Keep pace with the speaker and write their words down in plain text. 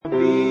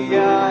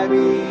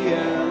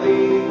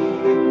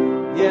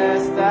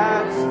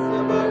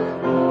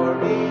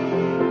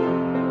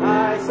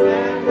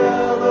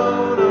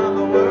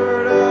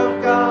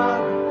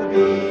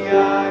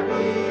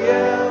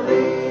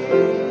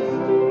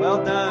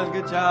on.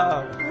 Good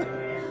job.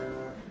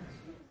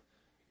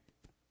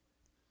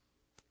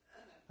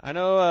 I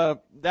know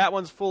that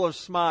one's full of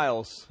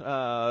smiles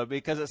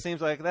because it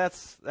seems like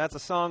that's a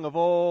song of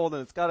old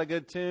and it's got a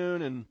good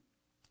tune, and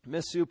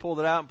Miss Sue pulled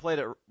it out and played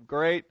it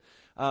great.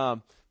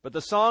 But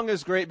the song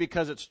is great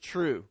because it's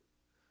true.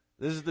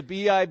 This is the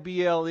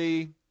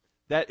Bible.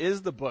 That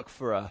is the book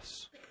for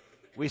us.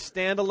 We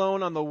stand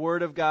alone on the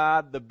Word of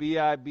God, the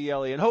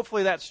Bible. And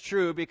hopefully that's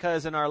true,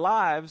 because in our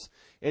lives,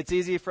 it's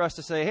easy for us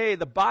to say, hey,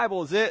 the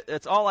Bible is it.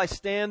 It's all I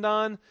stand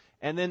on.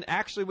 And then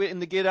actually waiting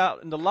to get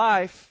out into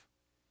life,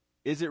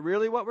 is it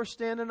really what we're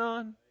standing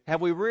on?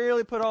 Have we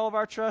really put all of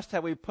our trust?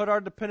 Have we put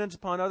our dependence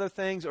upon other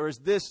things? Or is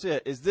this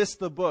it? Is this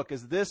the book?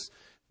 Is this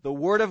the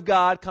Word of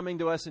God coming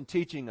to us and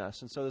teaching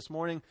us? And so this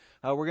morning,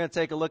 we're going to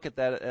take a look at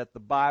that, at the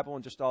Bible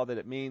and just all that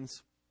it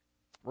means.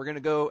 We're going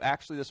to go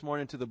actually this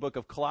morning to the book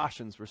of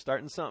Colossians. We're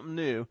starting something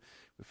new.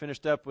 We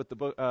finished up with the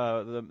book,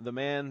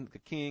 the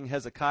king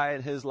Hezekiah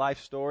and his life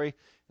story.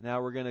 And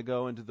now we're going to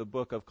go into the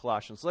book of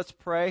Colossians. Let's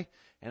pray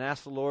and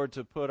ask the Lord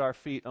to put our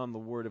feet on the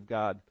Word of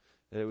God,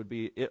 that it would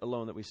be it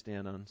alone that we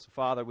stand on. So,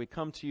 Father, we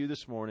come to you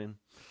this morning.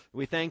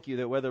 We thank you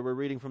that whether we're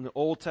reading from the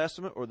Old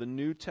Testament or the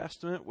New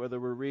Testament, whether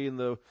we're reading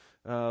the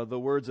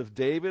words of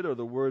David or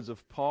the words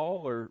of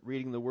Paul, or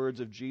reading the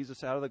words of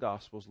Jesus out of the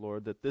Gospels,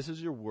 Lord, that this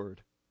is your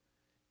Word.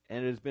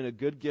 And it has been a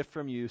good gift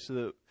from you, so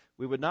that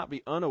we would not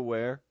be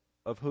unaware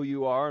of who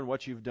you are and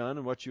what you've done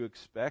and what you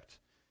expect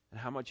and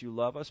how much you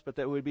love us, but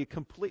that we would be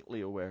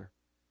completely aware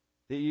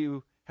that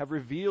you have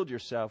revealed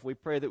yourself. We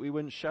pray that we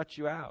wouldn't shut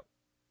you out.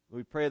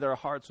 We pray that our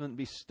hearts wouldn't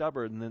be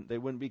stubborn and that they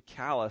wouldn't be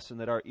callous, and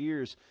that our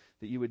ears,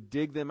 that you would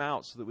dig them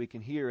out so that we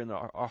can hear, and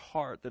our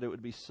heart, that it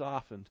would be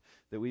softened,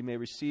 that we may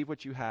receive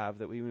what you have,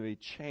 that we may be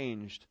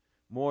changed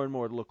more and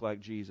more to look like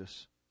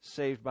Jesus,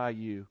 saved by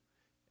you,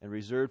 and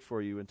reserved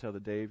for you until the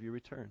day of your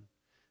return.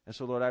 And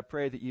so, Lord, I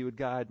pray that you would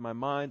guide my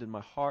mind and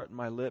my heart and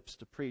my lips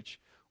to preach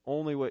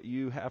only what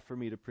you have for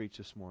me to preach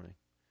this morning.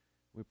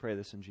 We pray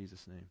this in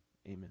Jesus' name.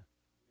 Amen.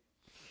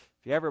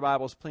 If you have your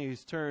Bibles,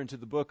 please turn to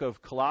the book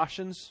of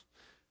Colossians.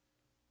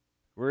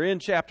 We're in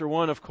chapter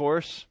 1, of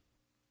course.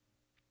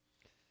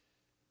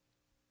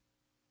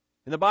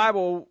 In the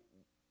Bible,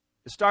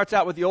 it starts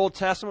out with the Old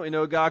Testament. We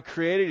know God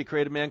created. He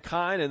created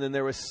mankind, and then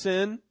there was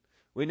sin.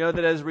 We know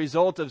that as a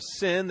result of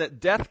sin,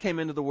 that death came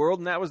into the world,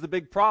 and that was the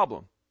big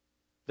problem.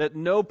 That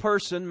no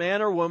person,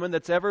 man or woman,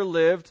 that's ever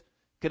lived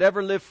could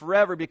ever live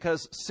forever,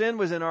 because sin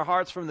was in our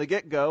hearts from the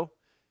get-go,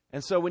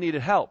 and so we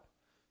needed help.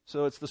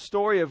 So it's the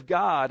story of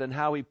God and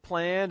how He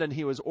planned and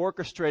He was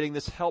orchestrating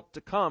this help to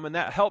come, and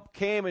that help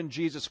came in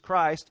Jesus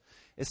Christ.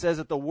 It says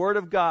that the Word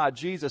of God,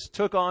 Jesus,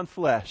 took on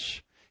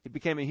flesh. He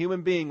became a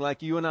human being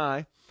like you and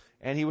I,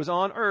 and He was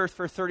on earth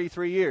for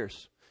 33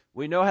 years.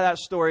 We know how that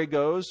story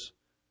goes.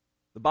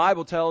 The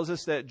Bible tells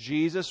us that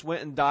Jesus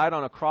went and died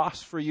on a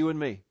cross for you and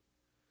me.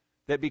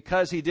 That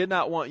because He did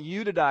not want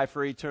you to die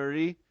for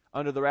eternity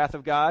under the wrath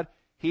of God,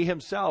 He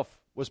Himself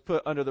was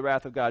put under the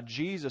wrath of God.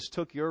 Jesus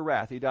took your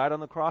wrath. He died on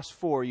the cross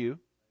for you.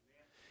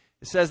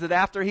 It says that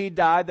after He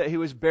died, that He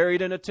was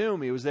buried in a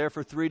tomb. He was there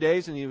for 3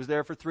 days and He was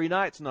there for 3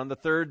 nights. And on the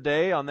third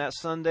day, on that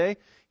Sunday,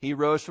 He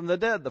rose from the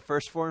dead, the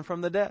firstborn from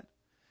the dead.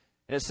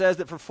 And it says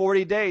that for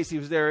 40 days He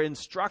was there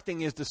instructing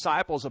His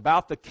disciples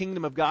about the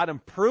kingdom of God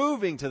and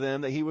proving to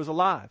them that He was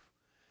alive.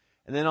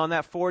 And then on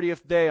that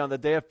 40th day, on the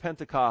day of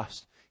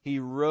Pentecost, He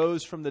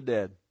rose from the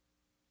dead.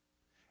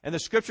 And the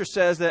Scripture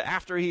says that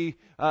after He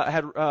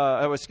had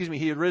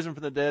risen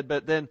from the dead,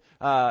 but then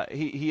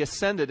he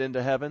ascended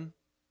into heaven.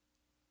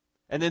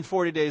 And then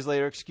 40 days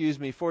later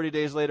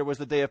was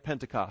the day of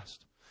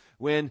Pentecost,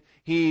 when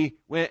He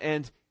went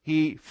and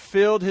He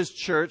filled His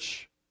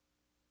church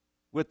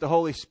with the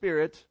Holy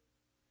Spirit.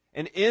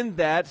 And in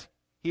that,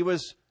 He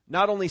was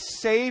not only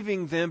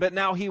saving them, but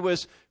now He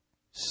was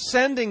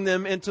sending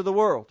them into the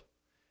world.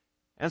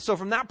 And so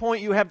from that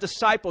point, you have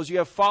disciples, you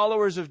have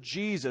followers of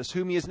Jesus,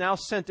 whom He has now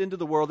sent into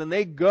the world, and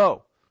they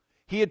go.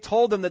 He had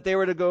told them that they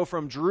were to go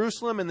from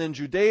Jerusalem and then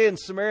Judea and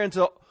Samaria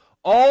into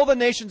all the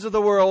nations of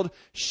the world,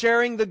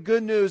 sharing the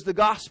good news, the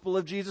gospel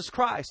of Jesus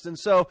Christ. And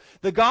so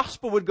the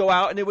gospel would go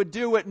out and it would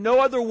do what no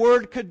other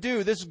word could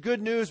do. This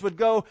good news would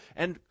go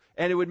and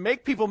it would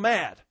make people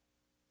mad.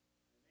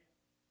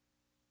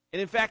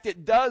 And in fact,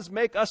 it does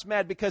make us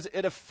mad because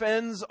it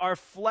offends our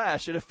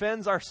flesh. It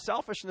offends our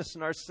selfishness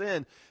and our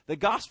sin. The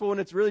gospel, when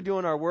it's really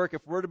doing our work,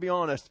 if we're to be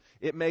honest,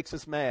 it makes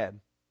us mad.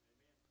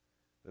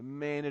 But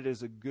man, it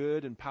is a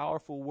good and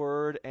powerful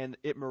word, and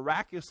it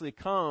miraculously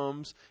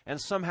comes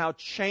and somehow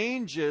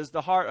changes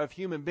the heart of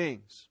human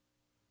beings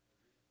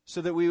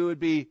so that we would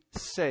be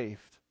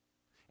saved.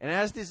 And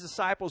as these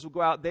disciples would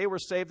go out, they were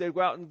saved. They would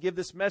go out and give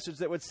this message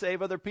that would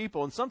save other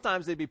people. And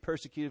sometimes they'd be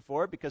persecuted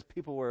for it because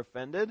people were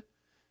offended.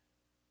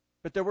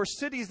 But there were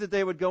cities that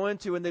they would go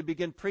into and they'd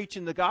begin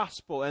preaching the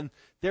gospel, and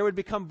there would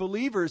become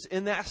believers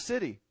in that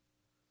city.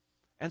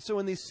 And so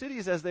in these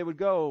cities, as they would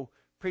go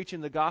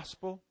preaching the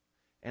gospel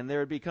and there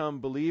would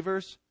become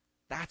believers,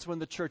 that's when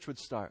the church would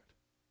start.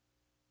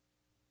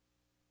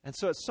 And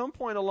so at some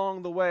point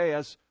along the way,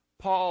 as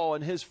Paul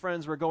and his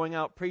friends were going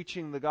out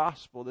preaching the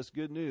gospel, this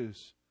good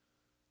news,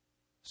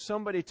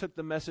 somebody took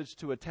the message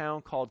to a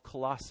town called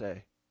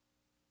Colossae.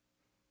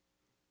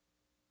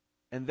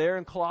 And there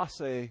in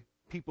Colossae,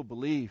 people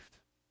believed.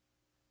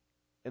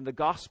 And the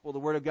gospel, the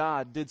word of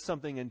God, did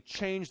something and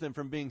changed them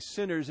from being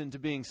sinners into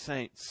being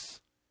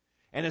saints.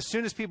 And as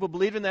soon as people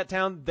believed in that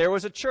town, there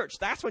was a church.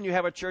 That's when you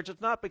have a church.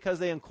 It's not because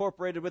they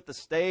incorporated with the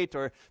state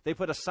or they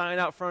put a sign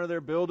out front of their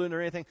building or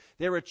anything.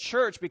 They were a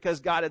church because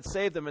God had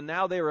saved them, and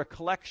now they were a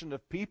collection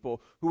of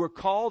people who were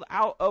called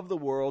out of the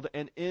world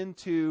and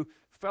into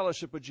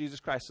fellowship with Jesus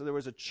Christ. So there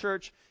was a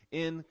church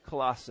in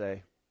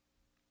Colossae.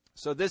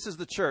 So this is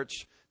the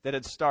church that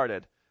had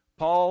started.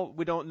 Paul,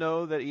 we don't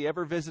know that he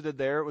ever visited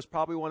there. It was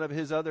probably one of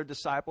his other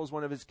disciples,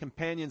 one of his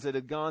companions that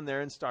had gone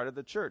there and started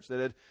the church, that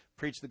had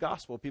preached the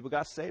gospel. People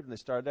got saved and they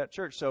started that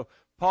church. So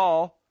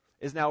Paul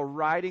is now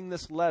writing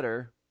this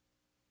letter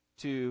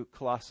to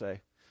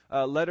Colossae.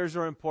 Letters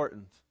are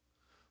important.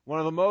 One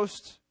of the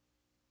most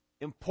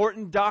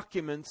important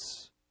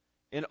documents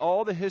in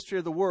all the history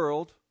of the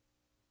world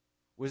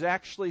was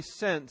actually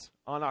sent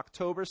on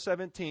October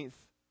 17th,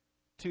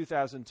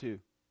 2002.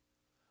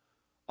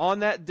 On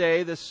that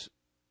day, this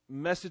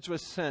message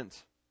was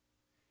sent,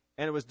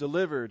 and it was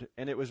delivered,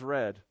 and it was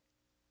read.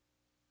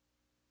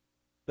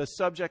 The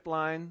subject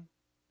line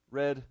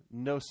read,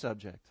 "No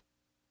subject."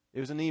 It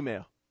was an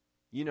email.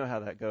 You know how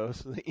that goes.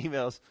 The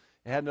emails,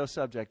 it had no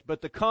subject.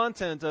 But the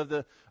content of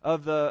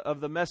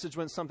the message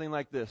went something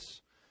like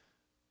this.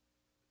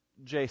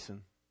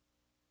 Jason,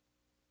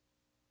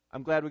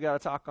 I'm glad we got to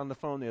talk on the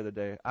phone the other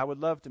day. I would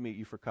love to meet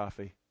you for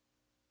coffee.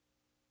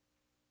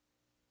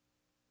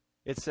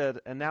 It said,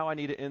 and now I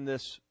need to end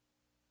this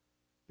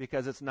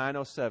because it's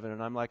 9:07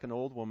 and I'm like an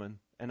old woman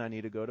and I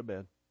need to go to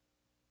bed.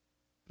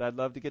 But I'd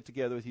love to get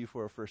together with you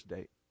for a first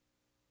date.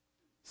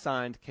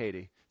 Signed,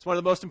 Katie. It's one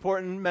of the most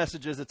important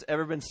messages that's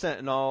ever been sent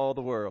in all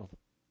the world.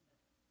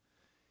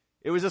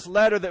 It was this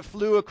letter that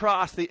flew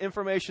across the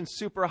information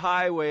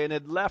superhighway and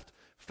had left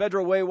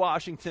Federal Way,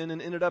 Washington,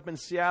 and ended up in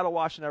Seattle,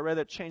 Washington. I read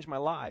that, changed my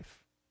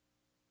life.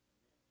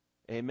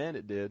 Amen,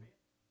 it did.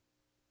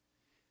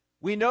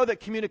 We know that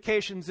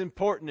communication is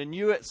important, and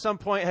you at some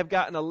point have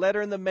gotten a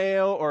letter in the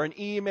mail or an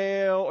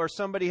email or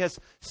somebody has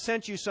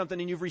sent you something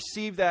and you've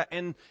received that,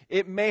 and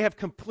it may have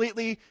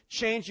completely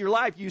changed your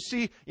life. You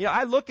see,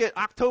 I look at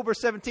October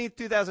 17th,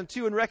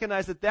 2002 and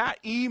recognize that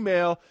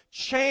email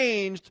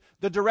changed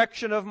the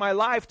direction of my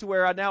life to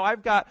where now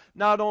I've got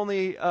not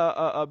only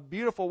a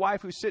beautiful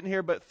wife who's sitting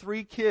here, but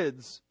 3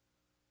 kids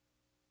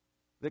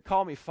that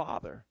call me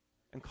father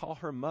and call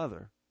her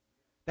mother.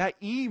 That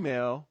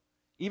email,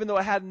 even though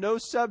it had no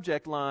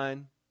subject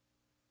line,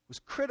 was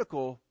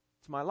critical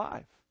to my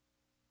life.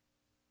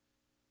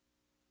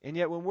 And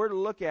yet when we're to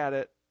look at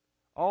it,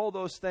 all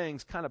those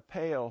things kind of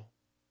pale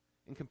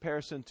in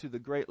comparison to the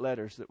great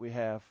letters that we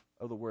have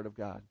of the Word of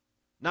God.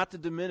 Not to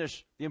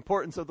diminish the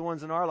importance of the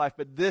ones in our life,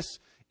 but this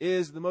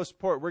is the most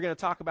important. We're going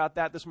to talk about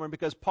that this morning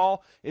because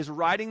Paul is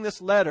writing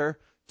this letter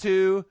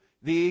to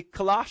the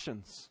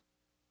Colossians,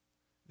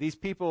 these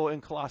people in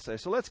Colossae.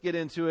 So let's get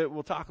into it.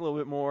 We'll talk a little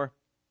bit more.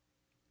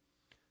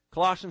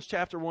 Colossians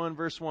chapter 1,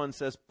 verse 1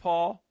 says,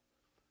 Paul,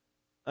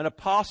 an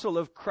apostle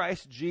of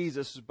Christ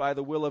Jesus by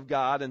the will of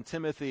God, and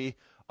Timothy,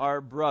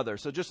 our brother.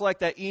 So just like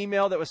that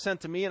email that was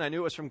sent to me, and I knew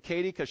it was from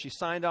Katie because she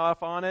signed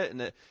off on it, and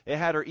it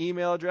had her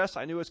email address.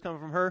 I knew it was coming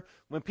from her.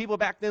 When people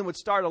back then would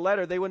start a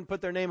letter, they wouldn't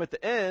put their name at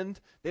the end.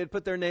 They'd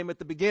put their name at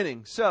the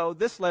beginning. So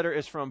this letter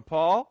is from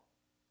Paul,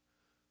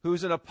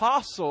 who's an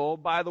apostle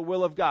by the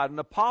will of God. An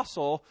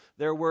apostle,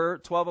 there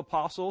were 12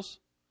 apostles.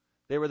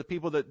 They were the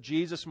people that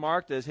Jesus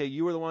marked as, hey,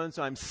 you are the ones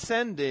I'm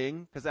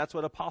sending, because that's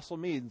what apostle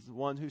means, the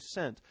one who's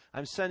sent.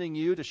 I'm sending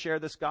you to share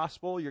this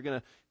gospel. You're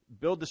going to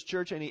build this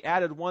church. And he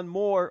added one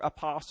more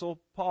apostle,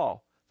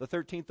 Paul, the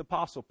 13th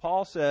apostle.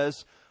 Paul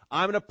says,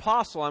 I'm an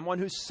apostle. I'm one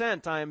who's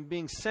sent. I'm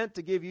being sent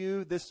to give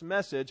you this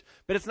message.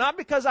 But it's not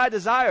because I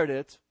desired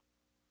it.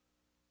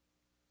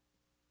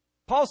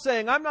 Paul's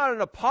saying, I'm not an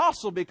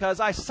apostle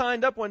because I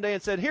signed up one day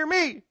and said, hear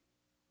me.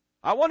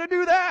 I want to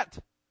do that.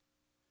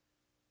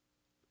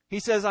 He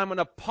says, I'm an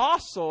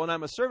apostle and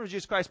I'm a servant of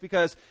Jesus Christ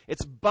because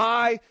it's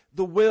by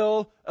the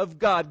will of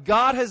God.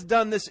 God has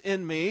done this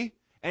in me,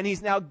 and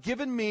he's now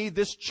given me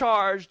this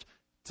charge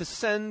to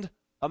send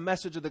a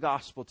message of the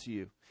gospel to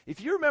you.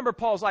 If you remember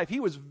Paul's life, he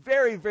was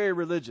very, very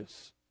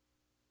religious.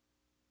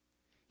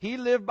 He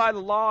lived by the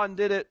law and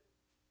did it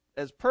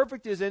as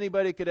perfect as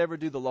anybody could ever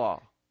do the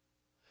law.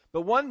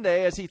 But one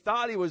day, as he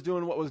thought he was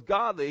doing what was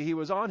godly, he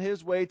was on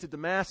his way to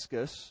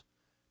Damascus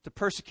to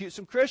persecute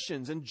some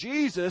Christians. And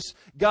Jesus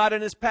got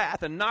in his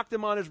path and knocked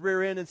him on his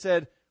rear end and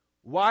said,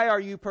 why are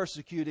you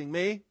persecuting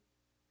me?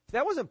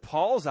 That wasn't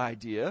Paul's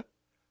idea.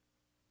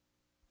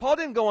 Paul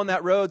didn't go on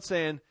that road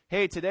saying,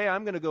 hey, today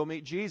I'm going to go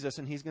meet Jesus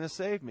and he's going to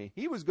save me.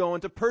 He was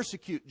going to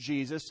persecute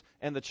Jesus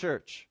and the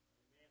church.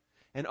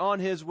 And on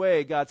his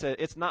way, God said,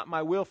 it's not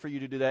my will for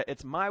you to do that.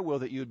 It's my will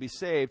that you would be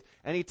saved.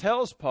 And he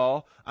tells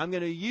Paul, I'm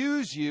going to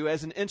use you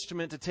as an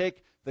instrument to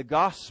take the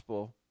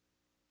gospel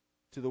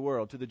to the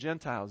world, to the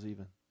Gentiles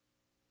even.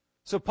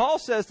 So Paul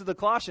says to the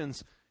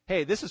Colossians,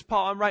 hey, this is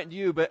Paul, I'm writing to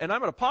you, and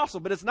I'm an apostle,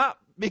 but it's not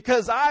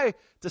because I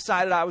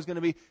decided I was going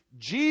to be.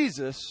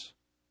 Jesus,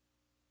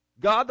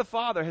 God the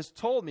Father, has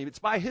told me it's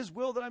by His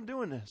will that I'm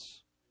doing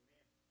this.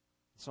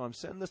 So I'm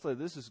sending this letter.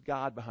 This is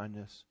God behind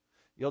this.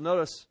 You'll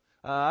notice,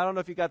 I don't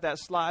know if you got that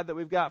slide that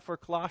we've got for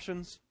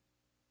Colossians.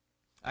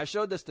 I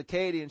showed this to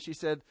Katie, and she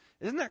said,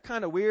 isn't that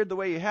kind of weird the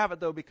way you have it,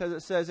 though, because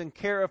it says in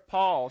care of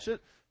Paul.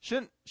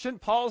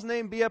 Shouldn't Paul's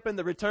name be up in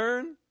the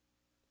return?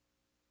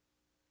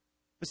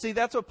 But see,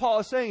 that's what Paul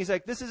is saying. He's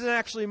like, this isn't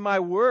actually my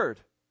word.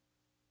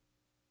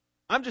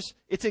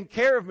 It's in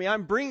care of me.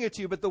 I'm bringing it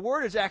to you, but the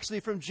word is actually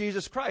from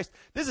Jesus Christ.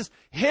 This is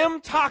Him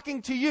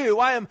talking to you.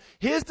 I am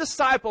His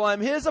disciple. I'm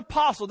His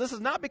apostle. This is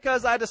not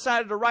because I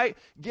decided to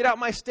get out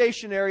my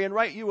stationery and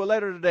write you a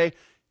letter today.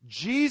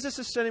 Jesus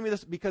is sending me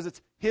this because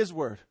it's His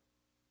word.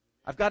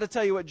 I've got to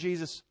tell you what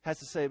Jesus has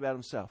to say about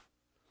Himself.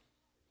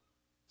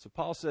 So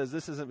Paul says,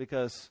 this isn't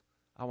because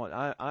I'm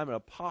an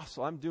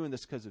apostle. I'm doing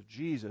this because of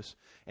Jesus.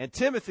 And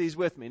Timothy's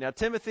with me. Now,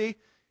 Timothy,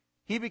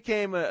 he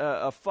became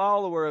a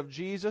follower of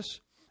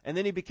Jesus, and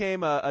then he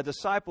became a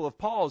disciple of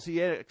Paul's.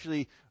 He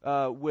actually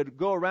would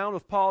go around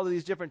with Paul to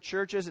these different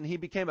churches, and he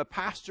became a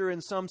pastor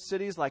in some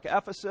cities like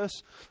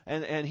Ephesus,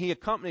 and he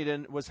accompanied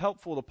and was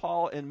helpful to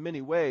Paul in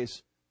many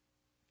ways.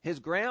 His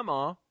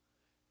grandma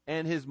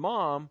and his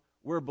mom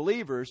were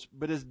believers,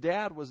 but his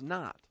dad was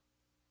not.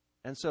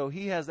 And so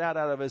he has that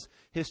out of his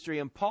history.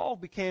 And Paul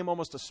became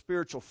almost a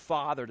spiritual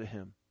father to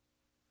him.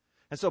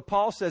 And so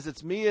Paul says,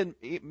 it's me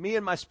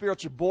and my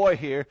spiritual boy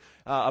here,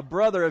 a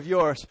brother of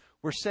yours.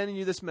 We're sending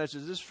you this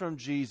message. This is from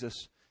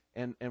Jesus,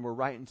 and we're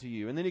writing to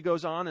you. And then he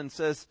goes on and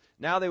says,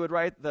 now they would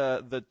write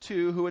the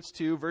two, who it's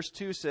to. Verse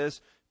 2 says,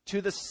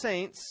 to the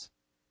saints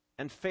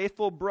and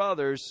faithful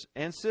brothers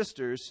and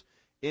sisters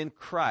in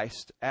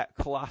Christ at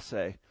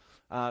Colossae.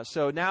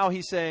 So now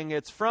he's saying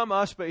it's from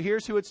us, but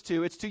here's who it's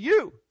to. It's to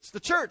you. It's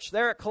the church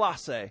there at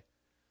Colossae.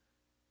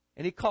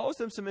 And he calls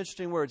them some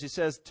interesting words. He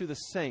says, to the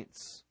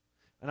saints.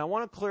 And I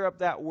want to clear up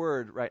that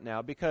word right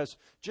now, because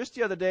just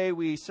the other day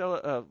we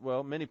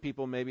many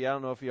people maybe, I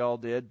don't know if you all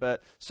did,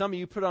 but some of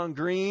you put on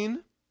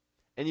green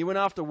and you went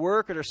off to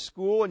work or to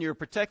school and you were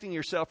protecting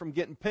yourself from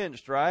getting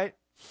pinched, right?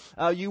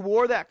 You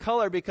wore that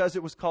color because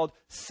it was called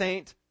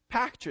St.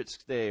 Patrick's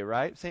Day,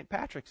 right? St.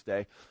 Patrick's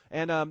Day.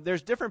 And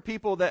there's different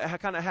people that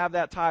kind of have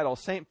that title,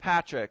 St.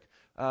 Patrick,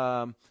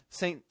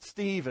 St.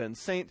 Stephen,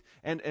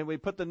 and we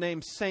put the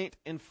name Saint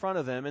in front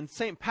of them. And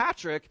St.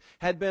 Patrick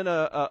had been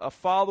a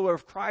follower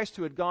of Christ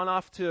who had gone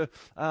off to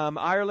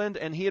Ireland,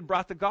 and he had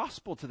brought the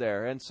gospel to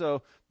there. And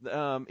so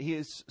he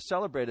is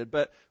celebrated.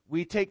 But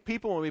we take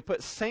people and we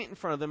put saint in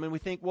front of them, and we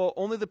think, well,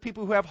 only the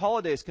people who have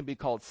holidays can be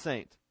called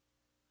saint.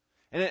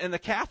 And the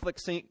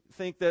Catholics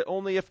think that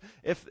only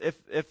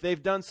if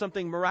they've done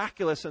something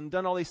miraculous and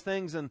done all these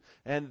things, and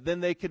then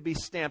they could be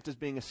stamped as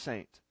being a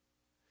saint.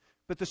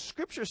 But the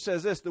Scripture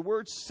says this, the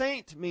word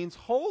saint means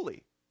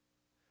holy.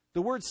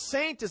 The word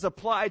saint is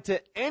applied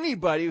to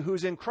anybody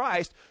who's in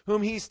Christ,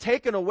 whom He's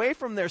taken away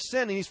from their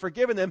sin, and He's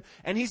forgiven them,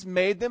 and He's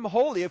made them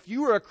holy. If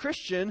you are a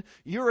Christian,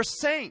 you're a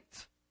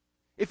saint.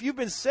 If you've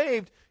been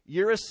saved,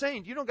 you're a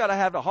saint. You don't got to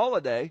have a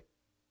holiday.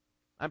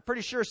 I'm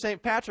pretty sure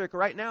St. Patrick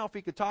right now, if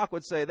he could talk,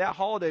 would say that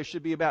holiday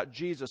should be about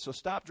Jesus. So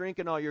stop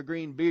drinking all your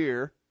green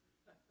beer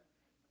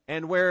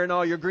and wearing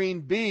all your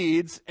green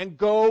beads and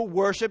go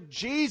worship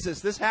Jesus.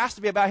 This has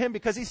to be about Him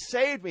because He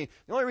saved me.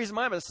 The only reason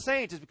I'm a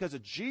saint is because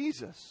of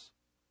Jesus.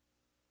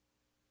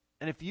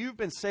 And if you've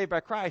been saved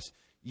by Christ,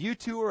 you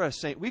too are a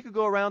saint. We could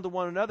go around to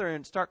one another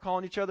and start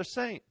calling each other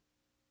saint.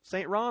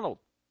 Saint Ronald.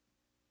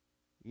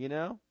 You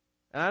know?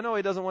 And I know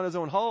he doesn't want his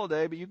own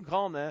holiday, but you can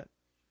call him that.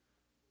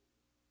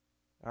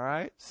 All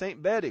right?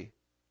 Saint Betty.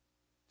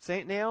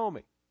 Saint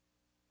Naomi.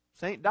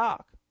 Saint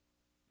Doc.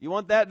 You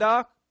want that,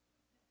 Doc?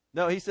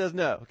 No, he says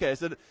no. Okay,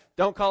 so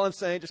don't call him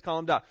saint, just call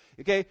him Doc.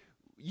 Okay,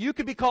 you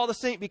could be called a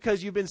saint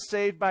because you've been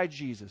saved by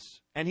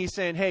Jesus. And he's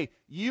saying, hey,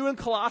 you in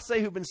Colossae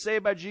who've been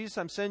saved by Jesus,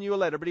 I'm sending you a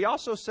letter. But he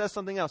also says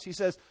something else. He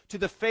says, to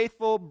the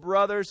faithful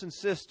brothers and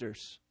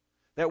sisters.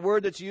 That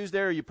word that's used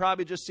there, you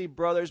probably just see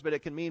brothers, but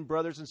it can mean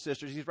brothers and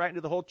sisters. He's writing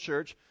to the whole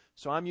church,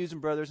 so I'm using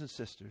brothers and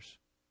sisters.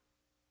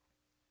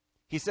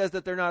 He says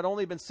that they're not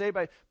only been saved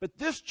by, but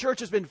this church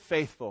has been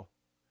faithful.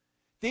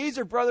 These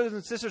are brothers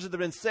and sisters that have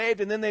been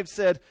saved, and then they've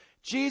said,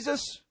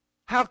 Jesus,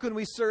 how can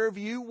we serve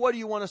you? What do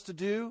you want us to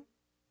do?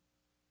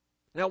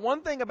 Now,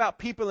 one thing about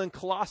people in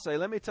Colossae,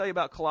 let me tell you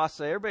about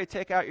Colossae. Everybody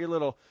take out your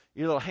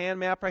little hand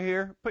map right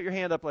here. Put your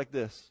hand up like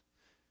this.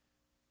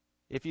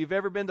 If you've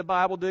ever been to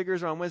Bible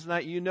Diggers or on Wednesday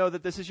night, you know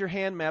that this is your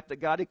hand map that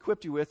God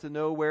equipped you with to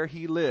know where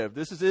He lived.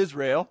 This is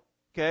Israel,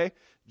 okay?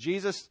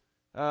 Jesus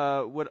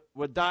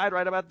would died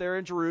right about there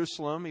in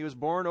Jerusalem. He was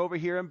born over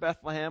here in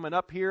Bethlehem, and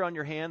up here on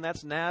your hand,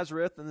 that's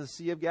Nazareth and the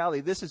Sea of Galilee.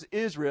 This is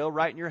Israel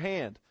right in your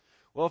hand.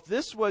 Well, if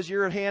this was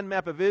your hand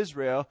map of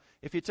Israel,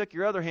 if you took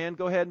your other hand,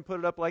 go ahead and put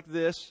it up like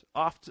this,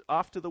 off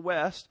to the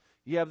west.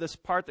 You have this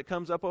part that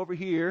comes up over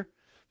here.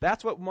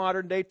 That's what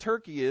modern-day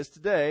Turkey is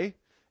today.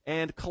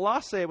 And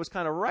Colossae was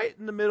kind of right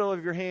in the middle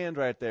of your hand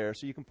right there.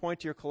 So you can point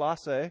to your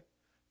Colossae.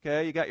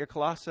 Okay, you got your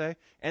Colossae.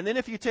 And then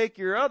if you take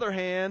your other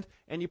hand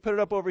and you put it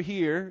up over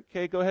here,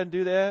 okay, go ahead and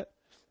do that.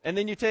 And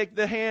then you take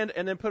the hand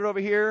and then put it over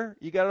here.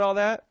 You got all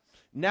that?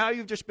 Now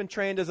you've just been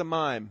trained as a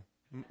mime.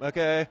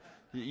 Okay?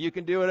 You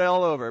can do it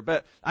all over.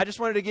 But I just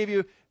wanted to give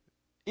you,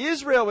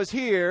 Israel was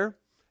here,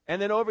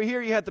 and then over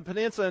here you had the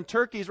peninsula, and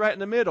Turkey's right in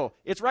the middle.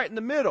 It's right in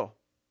the middle.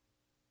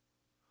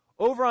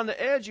 Over on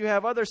the edge, you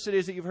have other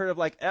cities that you've heard of,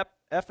 like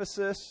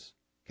Ephesus,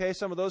 okay,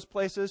 some of those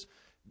places.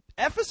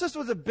 Ephesus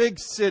was a big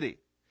city.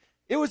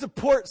 It was a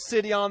port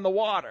city on the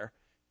water.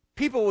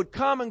 People would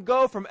come and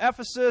go from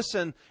Ephesus,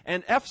 and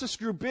Ephesus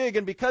grew big,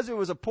 and because it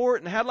was a port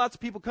and had lots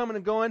of people coming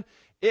and going,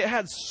 it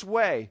had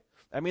sway.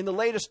 I mean, the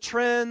latest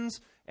trends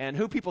and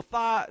who people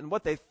thought and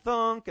what they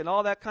thunk and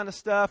all that kind of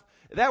stuff,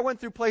 that went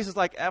through places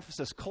like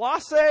Ephesus.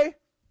 Colossae?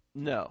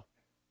 No.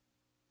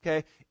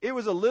 Okay? It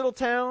was a little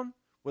town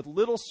with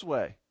little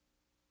sway.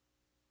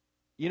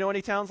 You know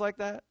any towns like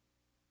that?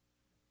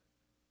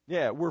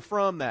 Yeah, we're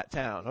from that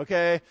town,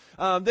 okay?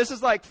 This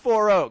is like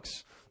Four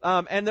Oaks.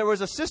 And there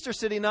was a sister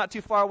city not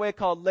too far away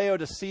called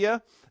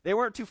Laodicea. They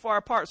weren't too far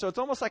apart, so it's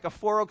almost like a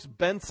Four Oaks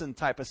Benson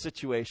type of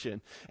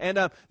situation. And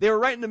they were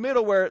right in the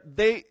middle where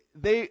they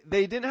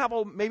didn't have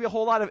maybe a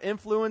whole lot of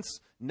influence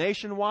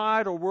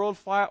nationwide or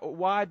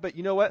worldwide, but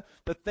you know what?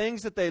 The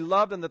things that they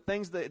loved and the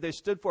things that they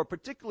stood for,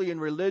 particularly in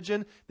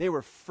religion, they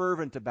were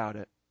fervent about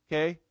it,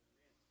 okay?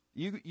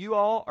 You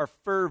all are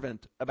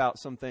fervent about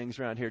some things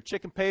around here.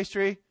 Chicken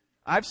pastry,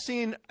 I've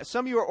seen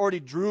some of you are already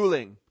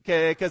drooling,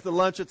 okay, because the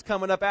lunch that's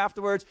coming up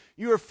afterwards.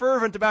 You are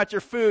fervent about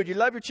your food. You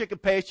love your chicken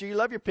pastry. You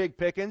love your pig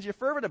pickings. You're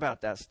fervent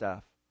about that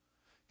stuff.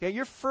 Okay,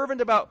 you're fervent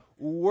about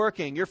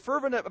working. You're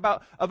fervent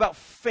about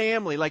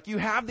family. Like you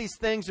have these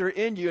things that are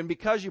in you, and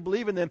because you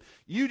believe in them,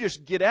 you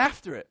just get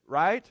after it,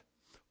 right?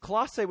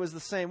 Colossae was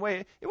the same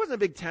way. It wasn't a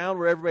big town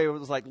where everybody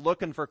was like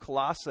looking for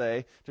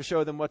Colossae to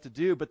show them what to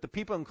do, but the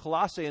people in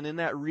Colossae and in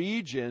that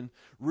region,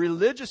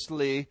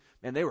 religiously,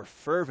 man, they were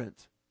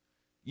fervent.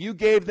 You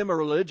gave them a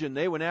religion.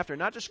 They went after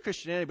not just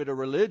Christianity, but a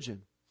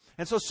religion.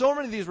 And so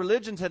many of these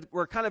religions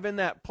were kind of in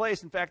that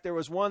place. In fact, there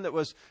was one that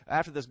was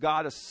after this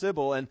goddess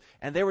Sybil, and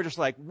they were just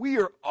like, we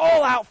are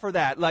all out for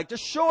that. Like,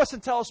 just show us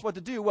and tell us what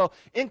to do. Well,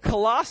 in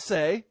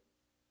Colossae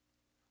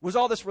was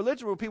all this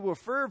religion where people were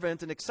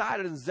fervent and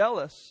excited and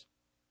zealous.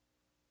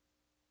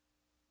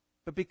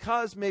 But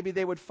because maybe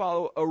they would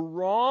follow a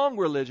wrong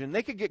religion,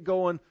 they could get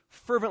going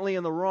fervently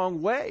in the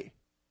wrong way.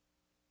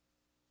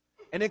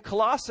 And in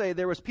Colossae,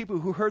 there was people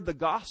who heard the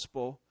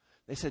gospel.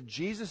 They said,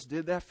 Jesus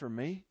did that for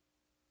me.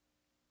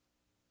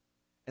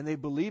 And they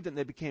believed it, and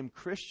they became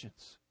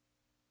Christians.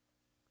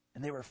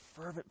 And they were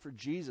fervent for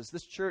Jesus.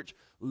 This church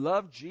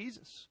loved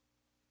Jesus.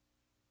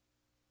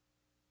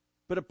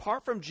 But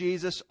apart from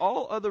Jesus,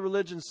 all other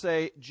religions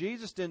say,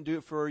 Jesus didn't do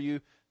it for you.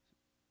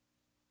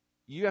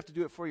 You have to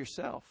do it for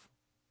yourself.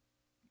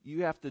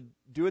 You have to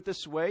do it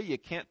this way. You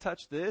can't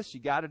touch this.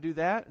 You got to do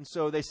that. And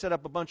so they set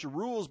up a bunch of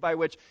rules by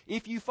which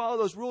if you follow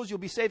those rules, you'll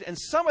be saved. And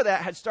some of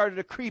that had started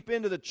to creep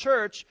into the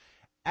church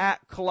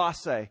at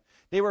Colossae.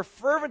 They were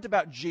fervent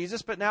about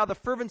Jesus, but now the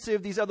fervency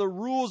of these other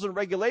rules and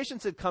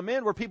regulations had come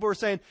in where people were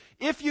saying,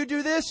 if you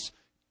do this,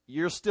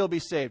 you'll still be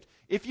saved.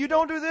 If you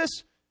don't do this,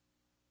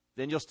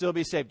 then you'll still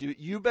be saved.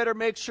 You better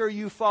make sure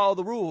you follow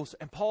the rules.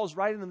 And Paul's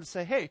writing them to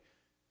say, hey,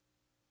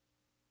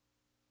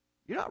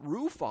 you're not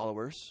rule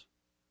followers.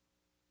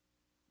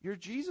 You're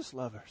Jesus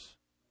lovers.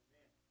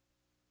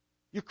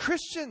 You're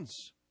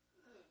Christians.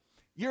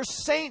 You're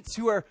saints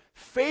who are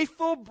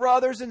faithful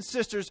brothers and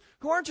sisters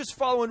who aren't just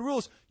following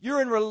rules.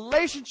 You're in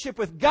relationship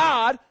with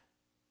God.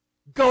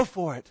 Go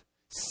for it.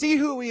 See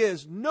who He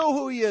is. Know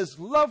who He is.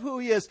 Love who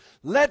He is.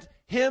 Let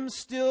Him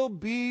still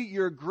be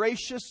your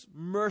gracious,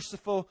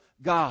 merciful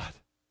God.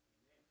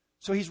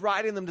 So he's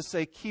writing them to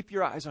say, keep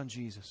your eyes on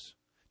Jesus.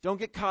 Don't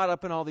get caught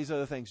up in all these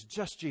other things.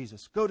 Just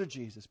Jesus. Go to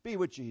Jesus. Be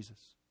with Jesus.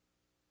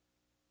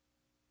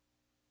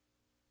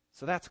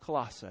 So that's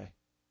Colossae.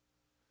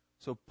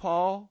 So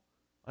Paul,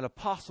 an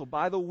apostle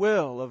by the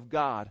will of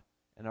God,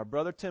 and our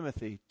brother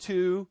Timothy,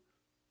 to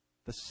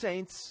the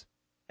saints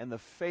and the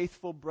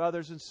faithful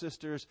brothers and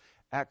sisters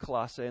at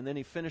Colossae. And then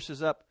he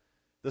finishes up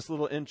this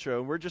little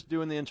intro. We're just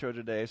doing the intro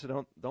today,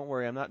 so don't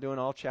worry. I'm not doing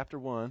all chapter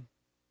 1.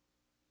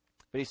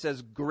 But he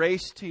says,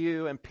 grace to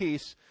you and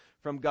peace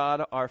from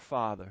God our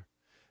Father.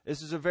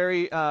 This is a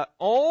very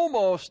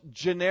almost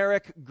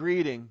generic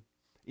greeting.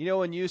 You know,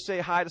 when you say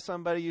hi to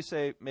somebody, you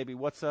say maybe,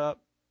 what's up?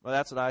 Well,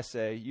 that's what I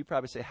say. You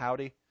probably say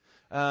howdy.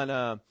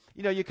 And,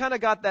 you kind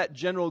of got that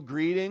general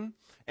greeting.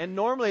 And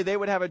normally they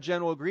would have a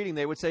general greeting.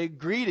 They would say,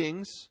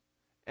 greetings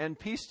and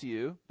peace to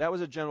you. That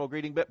was a general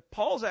greeting. But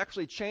Paul's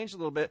actually changed a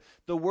little bit.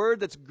 The word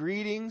that's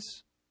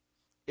greetings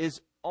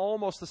is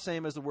almost the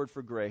same as the word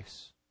for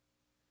grace.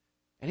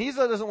 And he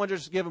doesn't want to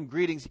just give them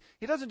greetings.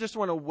 He doesn't just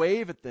want to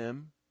wave at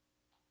them.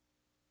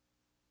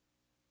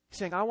 He's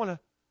saying, I want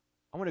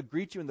to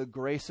greet you in the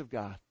grace of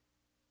God.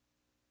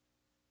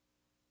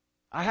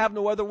 I have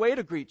no other way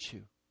to greet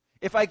you.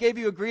 If I gave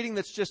you a greeting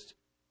that's just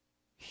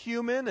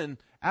human and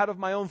out of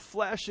my own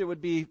flesh, it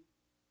would be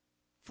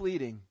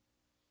fleeting.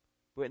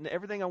 But in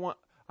everything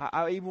I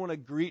I even want to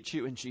greet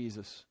you in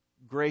Jesus.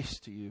 Grace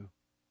to you.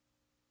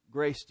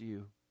 Grace to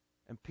you.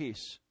 And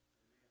peace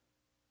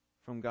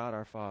from God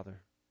our Father.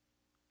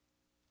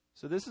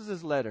 So this is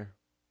his letter.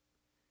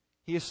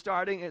 He is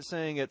starting at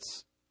saying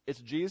it's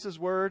Jesus'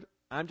 word.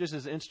 I'm just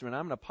his instrument.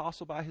 I'm an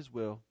apostle by his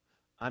will.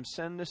 I'm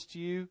sending this to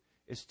you.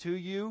 It's to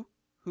you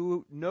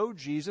who know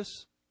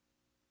Jesus.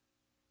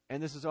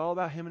 And this is all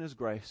about him and his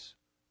grace.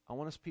 I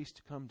want his peace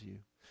to come to you.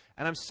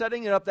 And I'm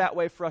setting it up that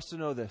way for us to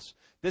know this.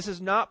 This is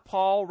not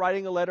Paul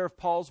writing a letter of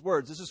Paul's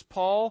words. This is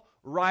Paul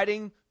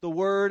writing the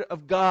Word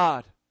of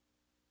God.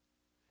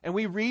 And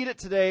we read it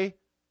today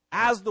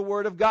as the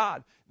Word of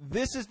God.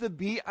 This is the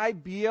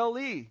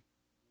Bible.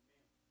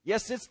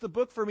 Yes, it's the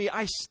book for me.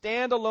 I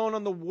stand alone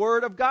on the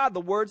Word of God,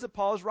 the words that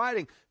Paul is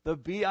writing. The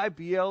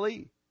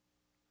Bible.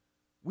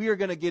 We are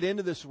going to get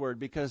into this word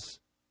because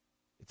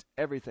it's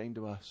everything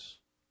to us.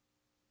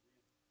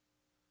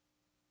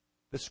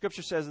 The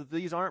Scripture says that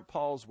these aren't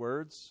Paul's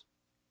words.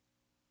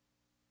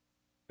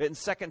 But in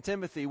 2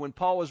 Timothy, when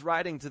Paul was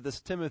writing to this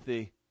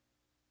Timothy,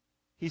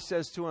 he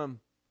says to him,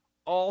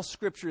 all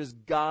Scripture is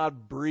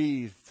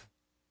God-breathed.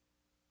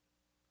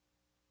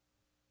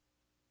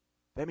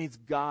 That means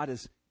God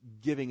is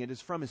giving. It is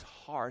from his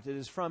heart. It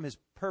is from his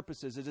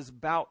purposes. It is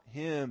about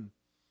him.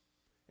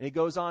 And he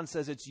goes on and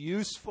says it's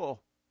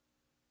useful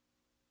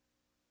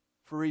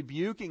for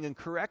rebuking and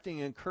correcting,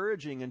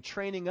 encouraging, and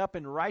training up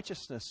in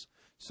righteousness,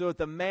 so that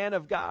the man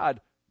of God,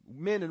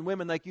 men and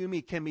women like you and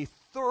me, can be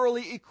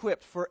thoroughly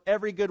equipped for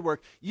every good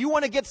work. You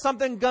want to get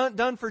something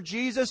done for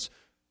Jesus?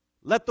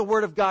 Let the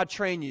Word of God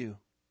train you.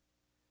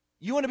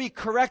 You want to be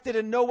corrected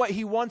and know what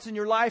he wants in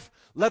your life?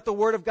 Let the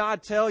Word of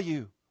God tell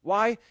you.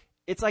 Why?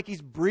 It's like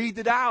he's breathed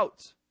it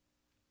out.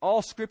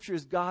 All Scripture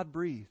is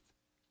God-breathed.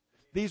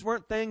 These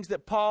weren't things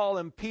that Paul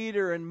and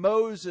Peter and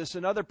Moses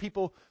and other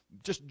people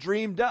just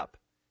dreamed up.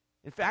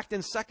 In fact,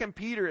 in 2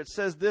 Peter, it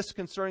says this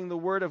concerning the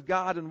Word of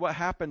God and what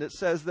happened. It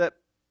says that,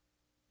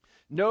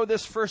 know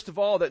this first of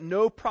all, that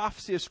no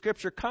prophecy of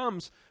Scripture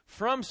comes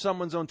from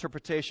someone's own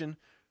interpretation,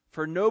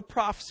 for no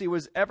prophecy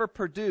was ever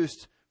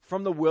produced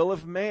from the will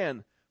of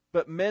man,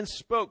 but men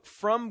spoke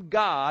from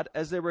God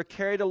as they were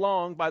carried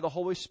along by the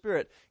Holy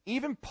Spirit.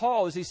 Even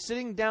Paul, as he's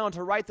sitting down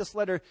to write this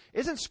letter,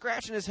 isn't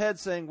scratching his head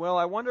saying, well,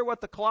 I wonder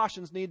what the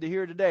Colossians need to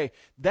hear today.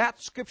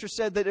 That Scripture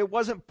said that it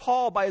wasn't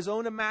Paul by his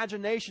own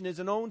imagination, his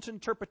own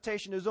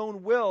interpretation, his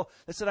own will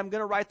that said, I'm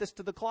going to write this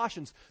to the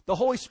Colossians. The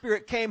Holy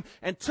Spirit came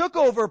and took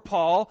over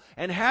Paul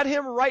and had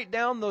him write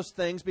down those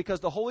things because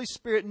the Holy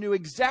Spirit knew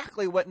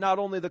exactly what not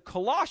only the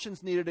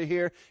Colossians needed to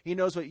hear, he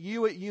knows what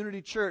you at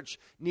Unity Church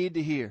need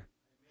to hear.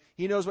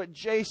 He knows what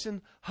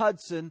Jason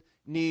Hudson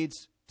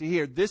needs to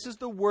hear. This is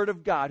the Word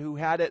of God who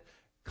had it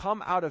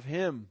come out of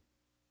him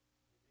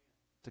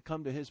to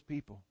come to his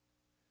people,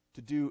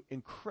 to do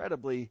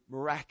incredibly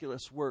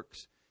miraculous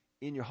works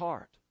in your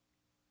heart.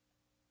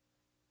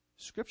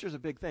 Scripture is a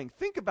big thing.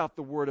 Think about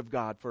the Word of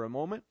God for a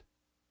moment.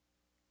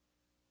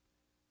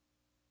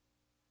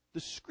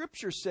 The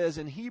Scripture says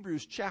in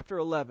Hebrews chapter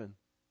 11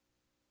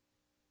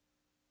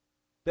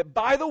 that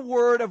by the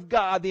Word of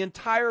God, the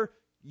entire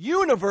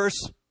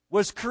universe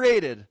was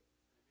created,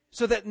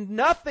 so that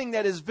nothing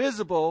that is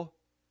visible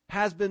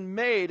has been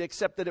made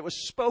except that it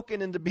was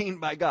spoken into being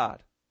by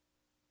God.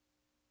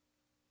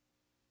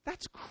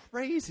 That's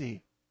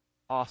crazy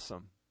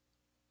awesome.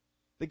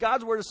 The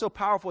God's Word is so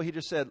powerful, he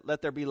just said,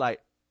 let there be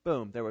light.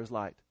 Boom, there was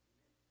light.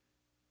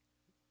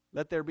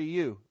 Let there be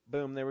you.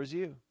 Boom, there was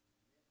you.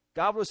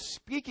 God was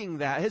speaking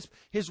that.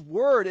 His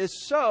Word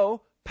is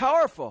so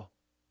powerful.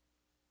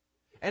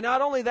 And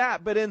not only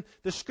that, but in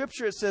the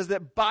Scripture it says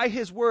that by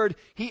His Word,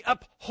 He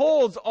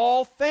upholds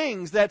all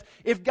things. That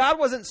if God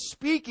wasn't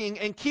speaking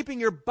and keeping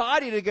your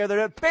body together,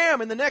 that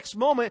bam, in the next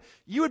moment,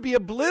 you would be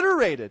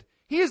obliterated.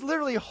 He is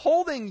literally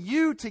holding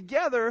you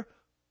together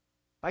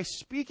by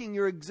speaking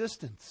your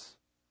existence.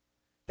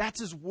 That's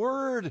His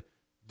Word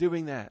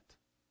doing that.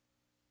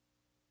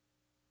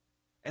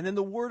 And then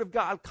the Word of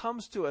God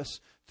comes to us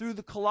through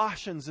the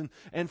Colossians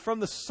and from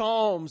the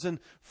Psalms and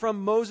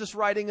from Moses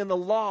writing in the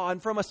law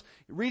and from us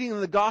reading in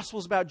the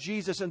Gospels about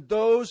Jesus. And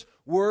those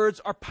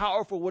words are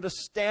powerful. What a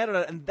stand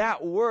on it. And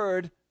that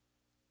Word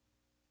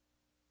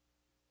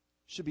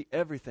should be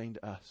everything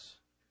to us.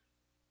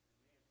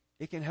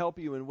 It can help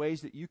you in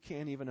ways that you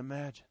can't even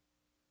imagine.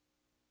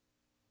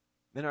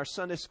 In our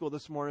Sunday school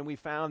this morning, we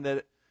found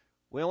that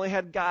we only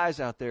had guys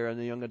out there in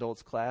the young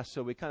adults class,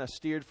 so we kind of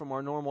steered from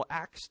our normal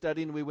Acts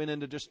study and we went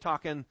into just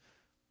talking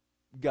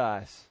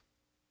guys.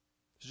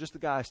 It's just the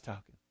guys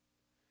talking.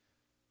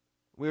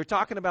 We were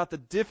talking about the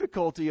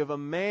difficulty of a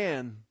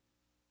man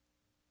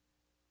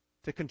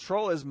to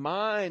control his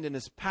mind and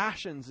his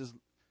passions, his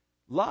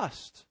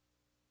lust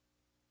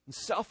and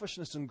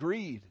selfishness and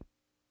greed.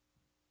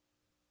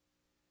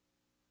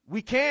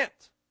 We can't.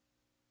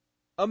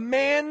 A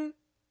man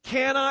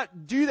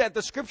cannot do that.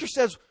 The Scripture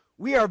says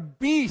we are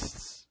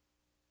beasts.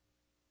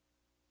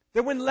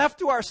 That when left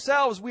to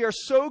ourselves, we are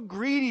so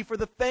greedy for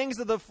the things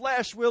of the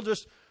flesh, we'll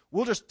just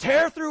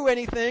tear through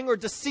anything or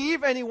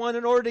deceive anyone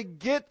in order to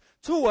get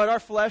to what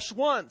our flesh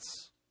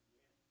wants.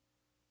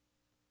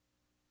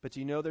 But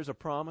you know there's a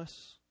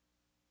promise?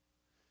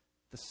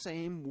 The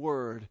same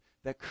Word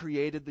that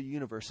created the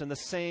universe, and the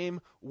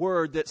same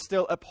Word that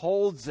still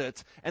upholds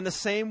it, and the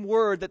same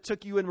Word that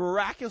took you and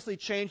miraculously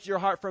changed your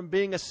heart from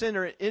being a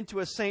sinner into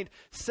a saint,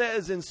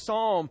 says in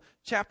Psalm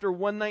chapter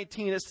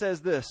 119, it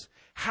says this: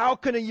 how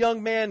can a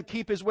young man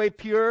keep his way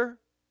pure?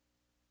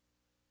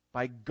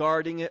 By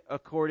guarding it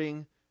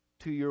according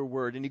to your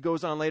word. And he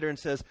goes on later and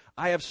says,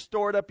 I have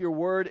stored up your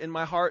word in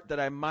my heart that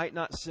I might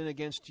not sin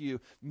against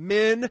you.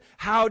 Men,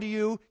 how do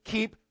you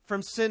keep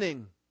from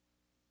sinning?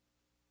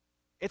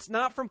 It's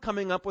not from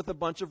coming up with a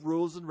bunch of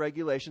rules and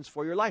regulations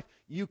for your life.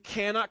 You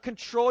cannot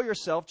control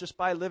yourself just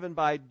by living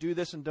by do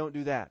this and don't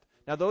do that.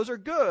 Now, those are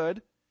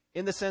good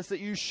in the sense that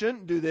you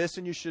shouldn't do this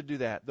and you should do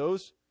that.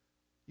 Those,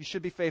 you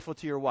should be faithful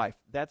to your wife.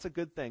 That's a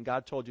good thing.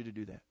 God told you to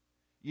do that.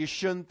 You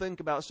shouldn't think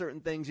about certain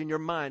things in your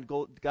mind.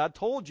 God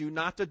told you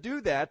not to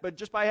do that, but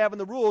just by having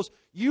the rules,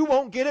 you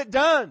won't get it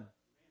done.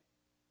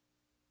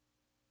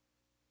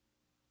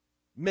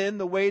 Men,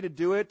 the way to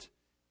do it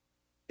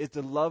is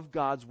to love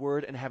God's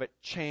word and have it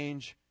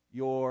change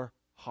your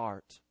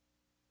heart.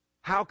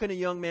 How can a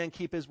young man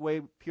keep his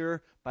way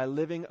pure? By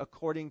living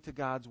according to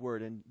God's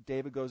word. And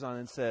David goes on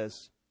and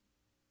says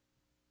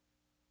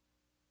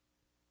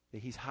that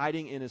he's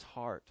hiding in his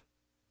heart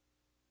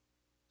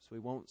so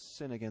he won't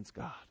sin against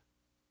God.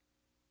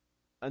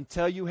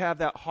 Until you have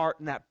that heart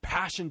and that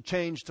passion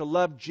change to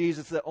love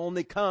Jesus that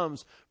only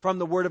comes from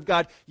the Word of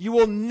God, you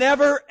will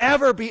never,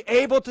 ever be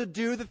able to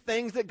do the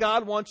things that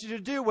God wants you to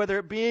do, whether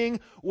it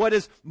being what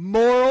is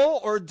moral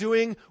or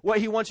doing what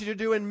He wants you to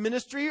do in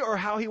ministry or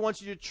how He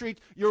wants you to treat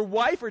your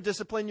wife or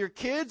discipline your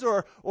kids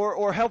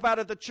or help out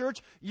at the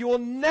church. You will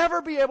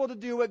never be able to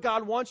do what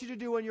God wants you to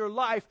do in your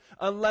life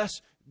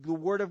unless the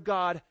Word of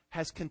God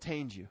has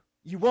contained you.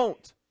 You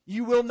won't.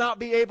 You will not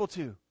be able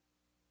to.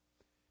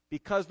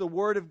 Because the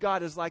Word of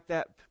God is like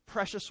that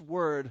precious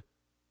word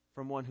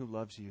from one who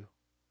loves you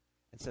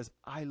and says,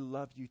 I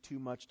love you too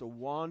much to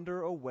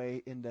wander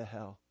away into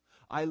hell.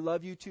 I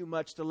love you too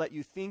much to let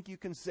you think you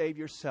can save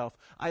yourself.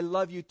 I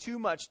love you too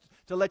much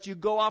to let you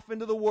go off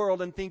into the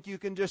world and think you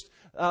can just,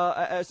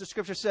 as the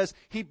Scripture says,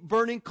 heap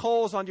burning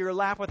coals onto your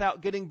lap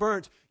without getting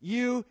burnt.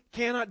 You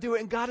cannot do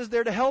it, and God is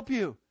there to help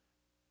you.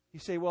 You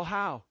say, well,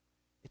 how?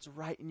 It's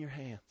right in your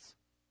hands.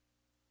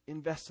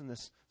 Invest in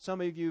this. Some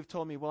of you have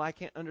told me, well, I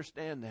can't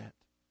understand that.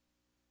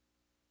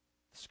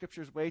 The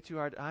Scripture is way too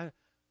hard. I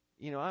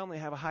only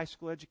have a high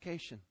school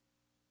education.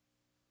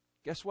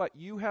 Guess what?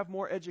 You have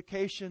more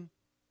education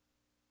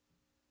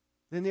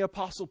than the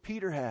Apostle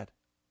Peter had.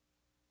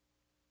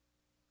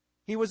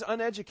 He was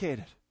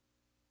uneducated.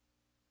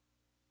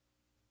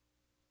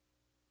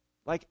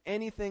 Like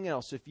anything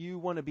else, if you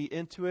want to be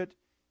into it,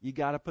 you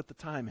got to put the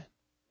time in.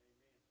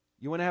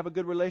 You want to have a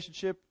good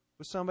relationship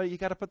with somebody, you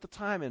got to put the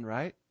time in,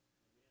 right?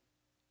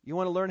 You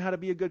want to learn how to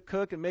be a good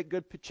cook and make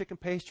good chicken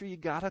pastry, you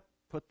got to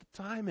put the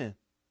time in.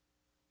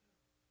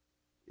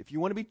 If you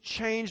want to be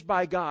changed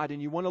by God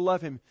and you want to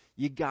love Him,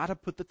 you got to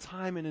put the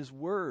time in His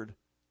Word.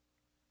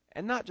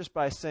 And not just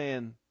by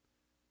saying,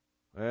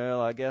 well,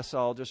 I guess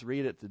I'll just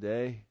read it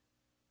today.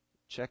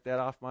 Check that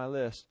off my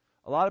list.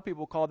 A lot of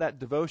people call that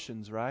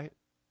devotions, right?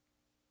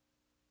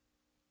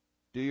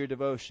 Do your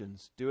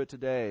devotions. Do it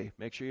today.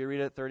 Make sure you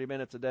read it 30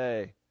 minutes a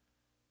day.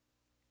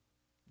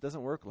 It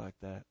doesn't work like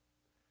that.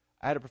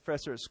 I had a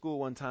professor at school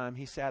one time.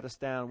 He sat us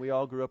down. We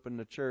all grew up in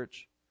the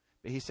church.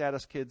 But he sat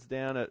us kids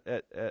down at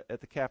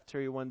the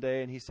cafeteria one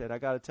day, and he said, I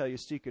got to tell you a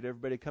secret.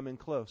 Everybody come in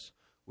close.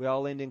 We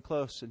all leaned in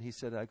close, and he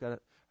said, I've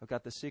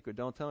got the secret.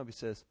 Don't tell him. He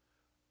says,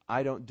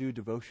 I don't do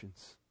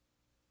devotions.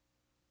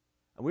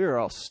 And we were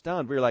all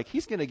stunned. We were like,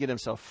 he's going to get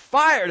himself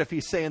fired if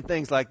he's saying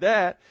things like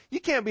that. You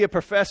can't be a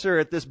professor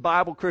at this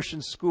Bible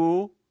Christian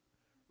school,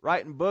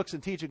 writing books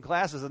and teaching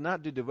classes and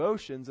not do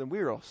devotions. And we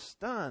were all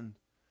stunned.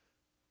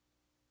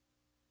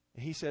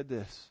 And he said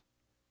this.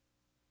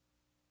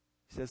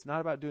 He said, it's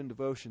not about doing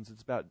devotions.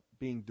 It's about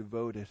being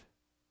devoted.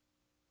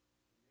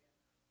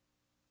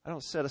 I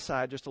don't set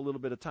aside just a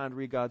little bit of time to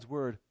read God's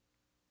Word.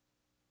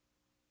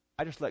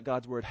 I just let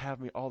God's Word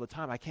have me all the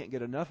time. I can't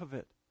get enough of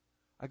it.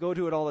 I go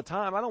to it all the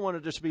time. I don't want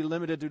to just be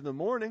limited to the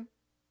morning.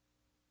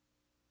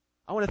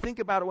 I want to think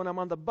about it when I'm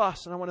on the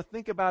bus, and I want to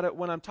think about it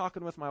when I'm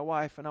talking with my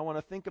wife, and I want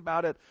to think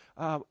about it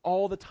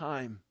all the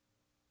time.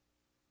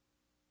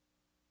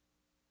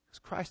 Because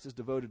Christ is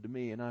devoted to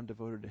me, and I'm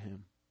devoted to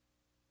Him.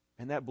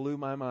 And that blew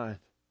my mind.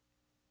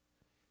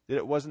 That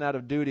it wasn't out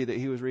of duty that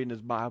he was reading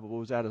his Bible, it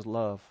was out of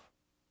love.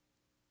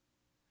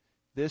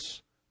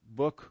 This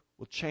book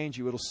will change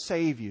you. It'll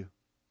save you.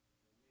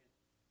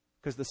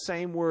 Because the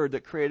same Word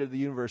that created the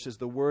universe is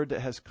the Word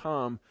that has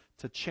come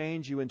to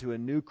change you into a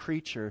new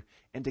creature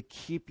and to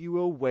keep you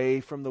away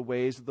from the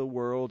ways of the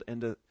world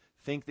and to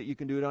think that you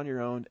can do it on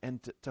your own and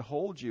to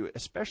hold you,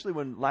 especially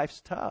when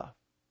life's tough.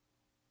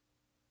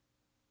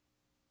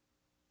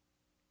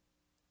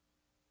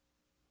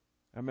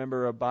 I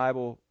remember a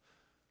Bible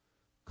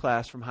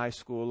class from high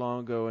school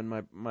long ago,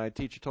 and my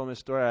teacher told me a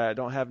story. I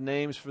don't have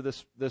names for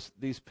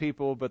these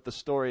people, but the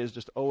story has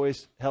just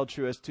always held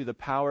true as to the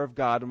power of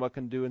God and what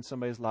can do in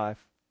somebody's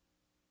life.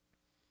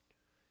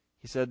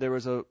 He said there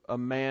was a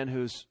man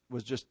who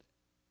was just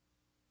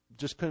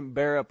couldn't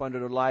bear up under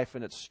the life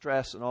and its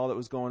stress and all that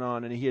was going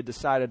on, and he had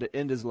decided to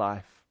end his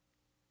life.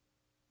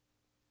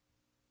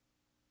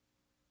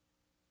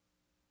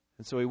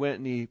 And so he went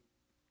and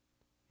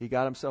he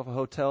got himself a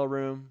hotel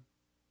room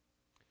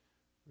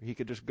where he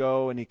could just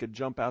go and he could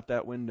jump out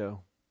that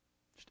window,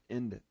 just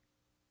end it.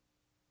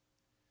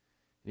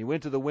 And he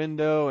went to the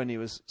window and he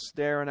was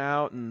staring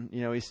out, and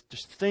he's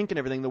just thinking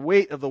everything, the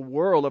weight of the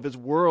world, of his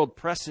world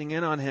pressing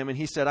in on him. And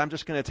he said, I'm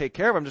just going to take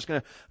care of it. I'm just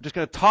going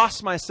to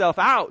toss myself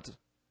out,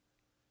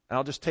 and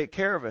I'll just take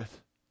care of it.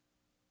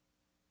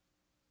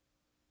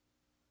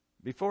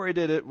 Before he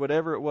did it,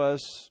 whatever it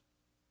was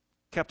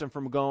kept him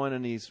from going,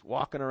 and he's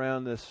walking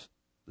around this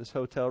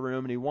hotel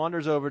room, and he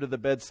wanders over to the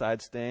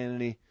bedside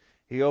stand, and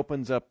he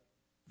opens up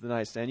the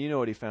nightstand. You know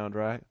what he found,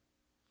 right?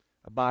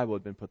 A Bible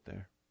had been put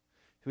there.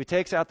 So he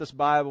takes out this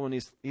Bible and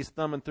he's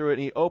thumbing through it,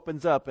 and he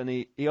opens up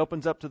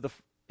to the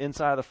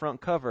inside of the front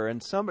cover,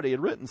 and somebody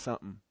had written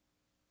something.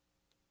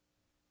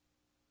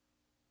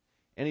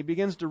 And he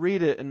begins to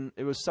read it, and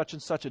it was such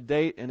and such a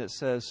date, and it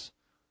says,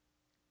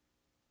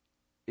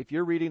 if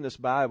you're reading this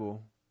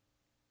Bible,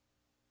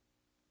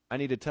 I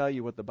need to tell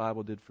you what the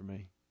Bible did for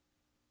me.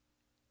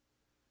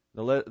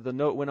 The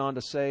note went on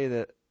to say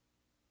that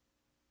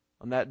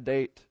on that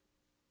date,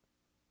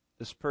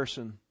 this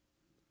person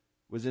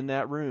was in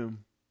that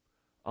room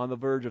on the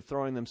verge of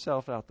throwing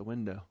themselves out the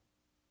window.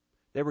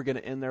 They were going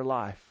to end their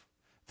life.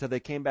 Until they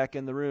came back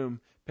in the room,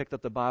 picked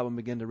up the Bible and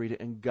began to read it,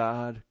 and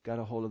God got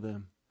a hold of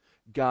them.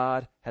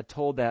 God had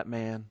told that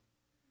man,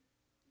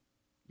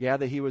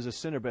 that he was a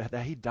sinner, but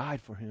that he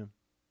died for him.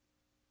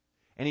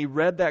 And he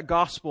read that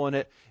gospel,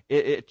 and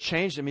it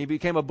changed him. He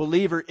became a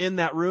believer in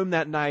that room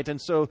that night.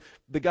 And so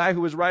the guy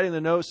who was writing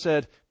the note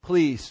said,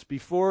 please,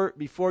 before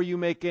you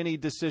make any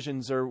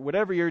decisions or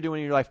whatever you're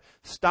doing in your life,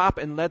 stop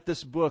and let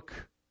this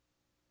book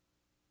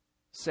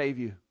save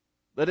you.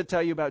 Let it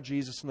tell you about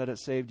Jesus and that it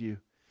saved you.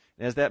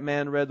 And as that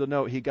man read the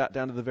note, he got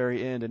down to the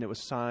very end, and it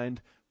was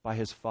signed by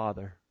his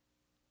father.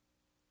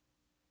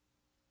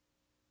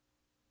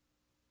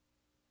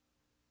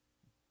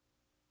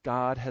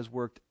 God has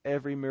worked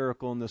every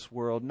miracle in this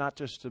world, not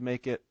just to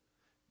make it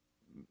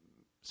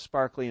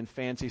sparkly and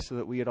fancy so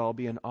that we would all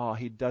be in awe.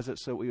 He does it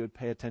so that we would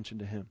pay attention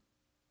to Him.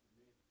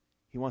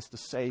 He wants to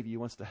save you. He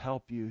wants to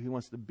help you. He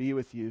wants to be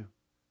with you.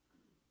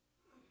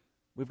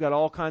 We've got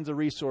all kinds of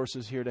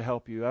resources here to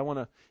help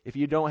you. If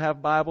you don't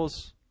have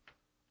Bibles,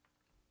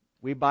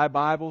 we buy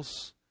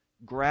Bibles.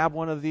 Grab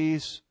one of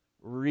these,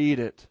 read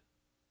it.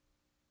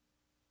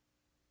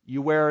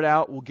 You wear it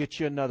out, we'll get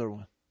you another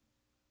one.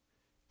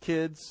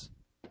 Kids,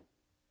 if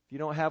you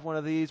don't have one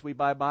of these, we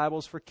buy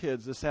Bibles for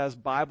kids. This has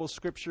Bible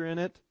scripture in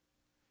it.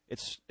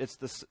 It's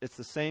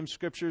the same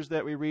scriptures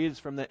that we read. It's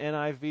from the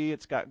NIV.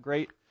 It's got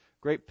great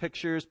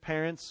pictures.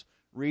 Parents,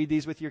 read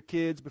these with your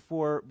kids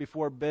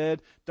before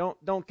bed.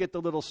 Don't get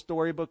the little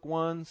storybook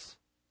ones.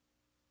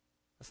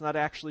 That's not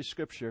actually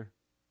scripture.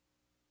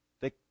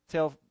 They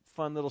tell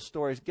fun little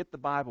stories. Get the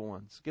Bible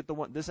ones. Get the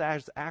one. This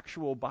has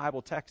actual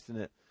Bible text in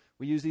it.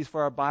 We use these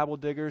for our Bible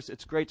diggers.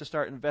 It's great to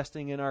start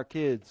investing in our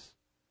kids.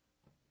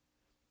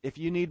 If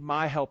you need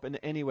my help in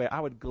any way, I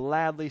would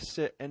gladly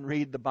sit and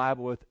read the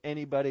Bible with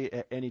anybody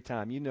at any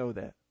time. You know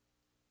that.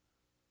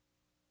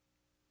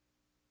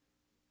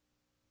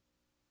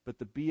 But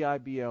the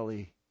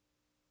Bible,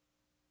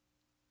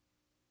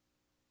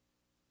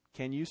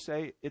 can you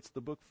say it's the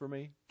book for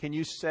me? Can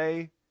you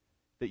say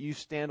that you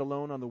stand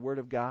alone on the Word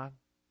of God?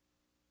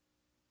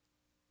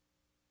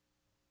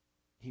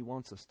 He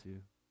wants us to.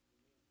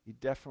 He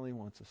definitely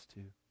wants us to.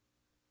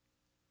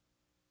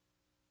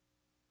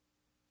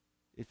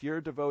 If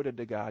you're devoted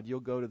to God, you'll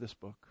go to this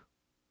book.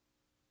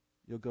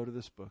 You'll go to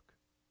this book.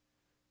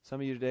 Some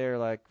of you today are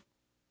like,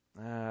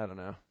 I don't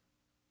know.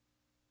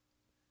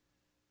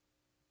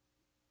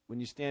 When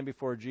you stand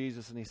before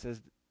Jesus and He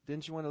says,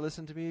 didn't you want to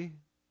listen to me?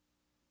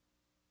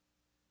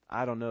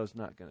 I don't know, it's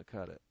not going to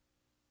cut it.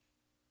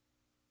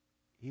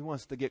 He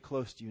wants to get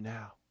close to you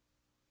now.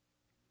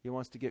 He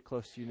wants to get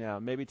close to you now.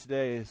 Maybe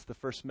today is the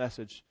first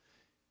message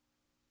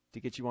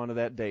to get you onto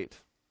that date,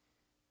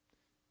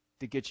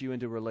 to get you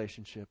into a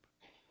relationship,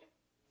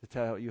 to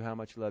tell you how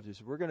much He loves you.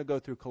 So we're going to go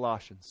through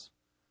Colossians.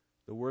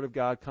 The Word of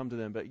God come to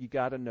them, but you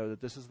got to know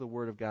that this is the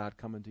Word of God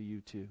coming to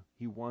you too.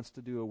 He wants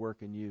to do a work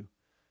in you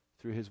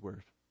through His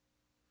Word.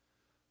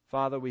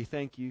 Father, we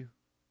thank You.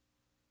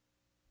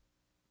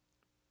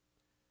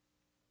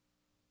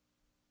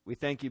 We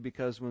thank You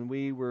because when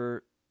we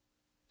were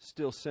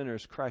still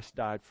sinners, Christ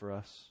died for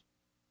us.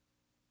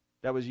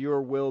 That was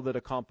Your will that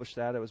accomplished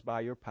that. It was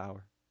by Your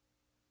power.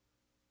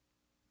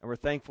 And we're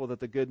thankful that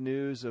the good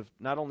news of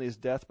not only His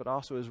death, but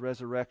also His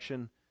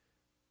resurrection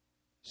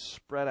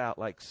spread out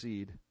like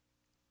seed.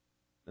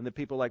 And the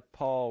people like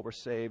Paul were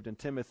saved, and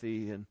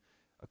Timothy, and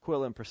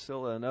Aquila and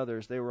Priscilla and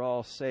others, they were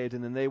all saved.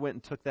 And then they went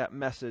and took that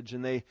message,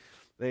 and they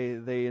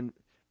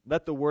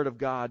let the Word of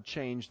God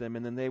change them.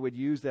 And then they would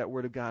use that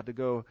Word of God to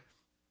go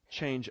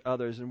change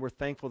others. And we're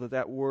thankful that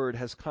that Word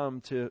has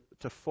come to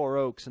Four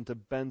Oaks and to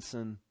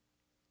Benson,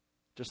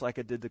 just like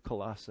it did to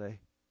Colossae.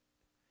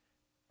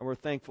 And we're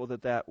thankful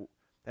that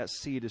that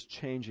seed is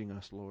changing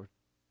us, Lord.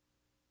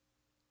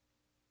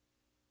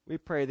 We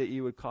pray that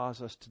you would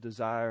cause us to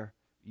desire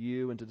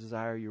you and to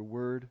desire your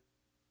word,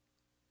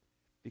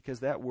 because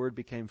that word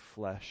became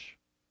flesh.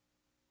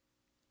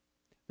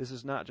 This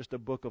is not just a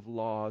book of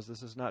laws.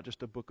 This is not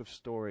just a book of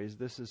stories.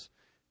 This is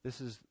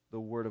the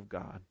word of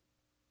God.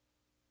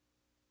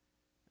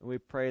 And we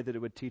pray that it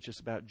would teach us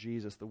about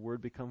Jesus, the word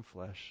become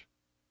flesh.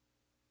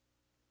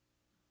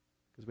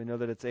 Because we know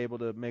that it's able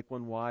to make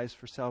one wise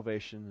for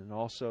salvation, and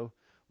also,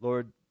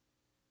 Lord,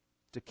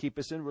 to keep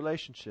us in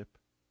relationship,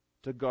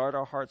 to guard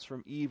our hearts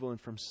from evil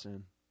and from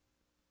sin,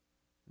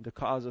 and to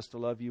cause us to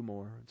love you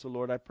more. And so,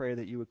 Lord, I pray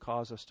that you would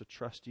cause us to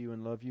trust you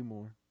and love you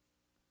more.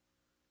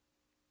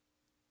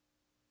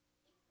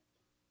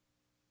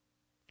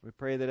 We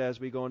pray that as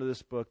we go into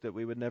this book, that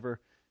we would never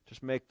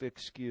just make the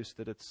excuse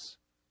that it's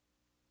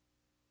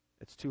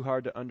too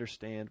hard to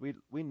understand.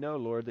 We know,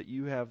 Lord, that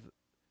you have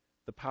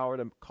the power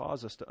to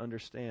cause us to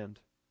understand.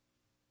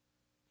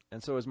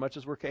 And so as much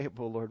as we're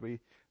capable, Lord,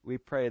 we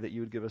pray that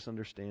you would give us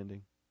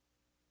understanding.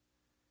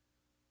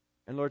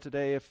 And Lord,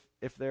 today,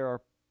 if there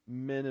are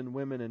men and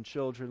women and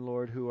children,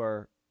 Lord, who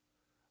are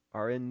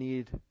in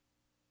need,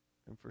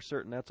 and for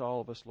certain that's all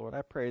of us, Lord,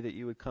 I pray that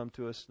you would come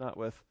to us not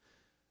with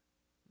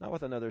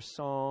another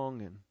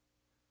song and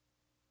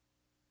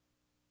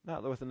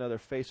not with another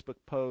Facebook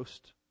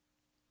post.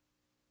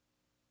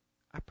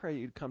 I pray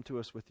you'd come to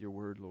us with your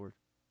word, Lord.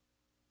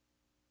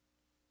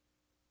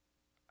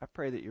 I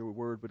pray that your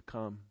word would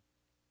come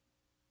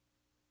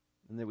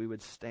and that we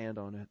would stand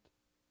on it.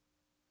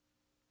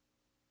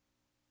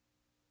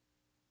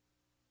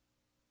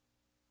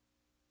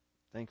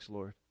 Thanks,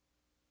 Lord.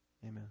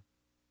 Amen.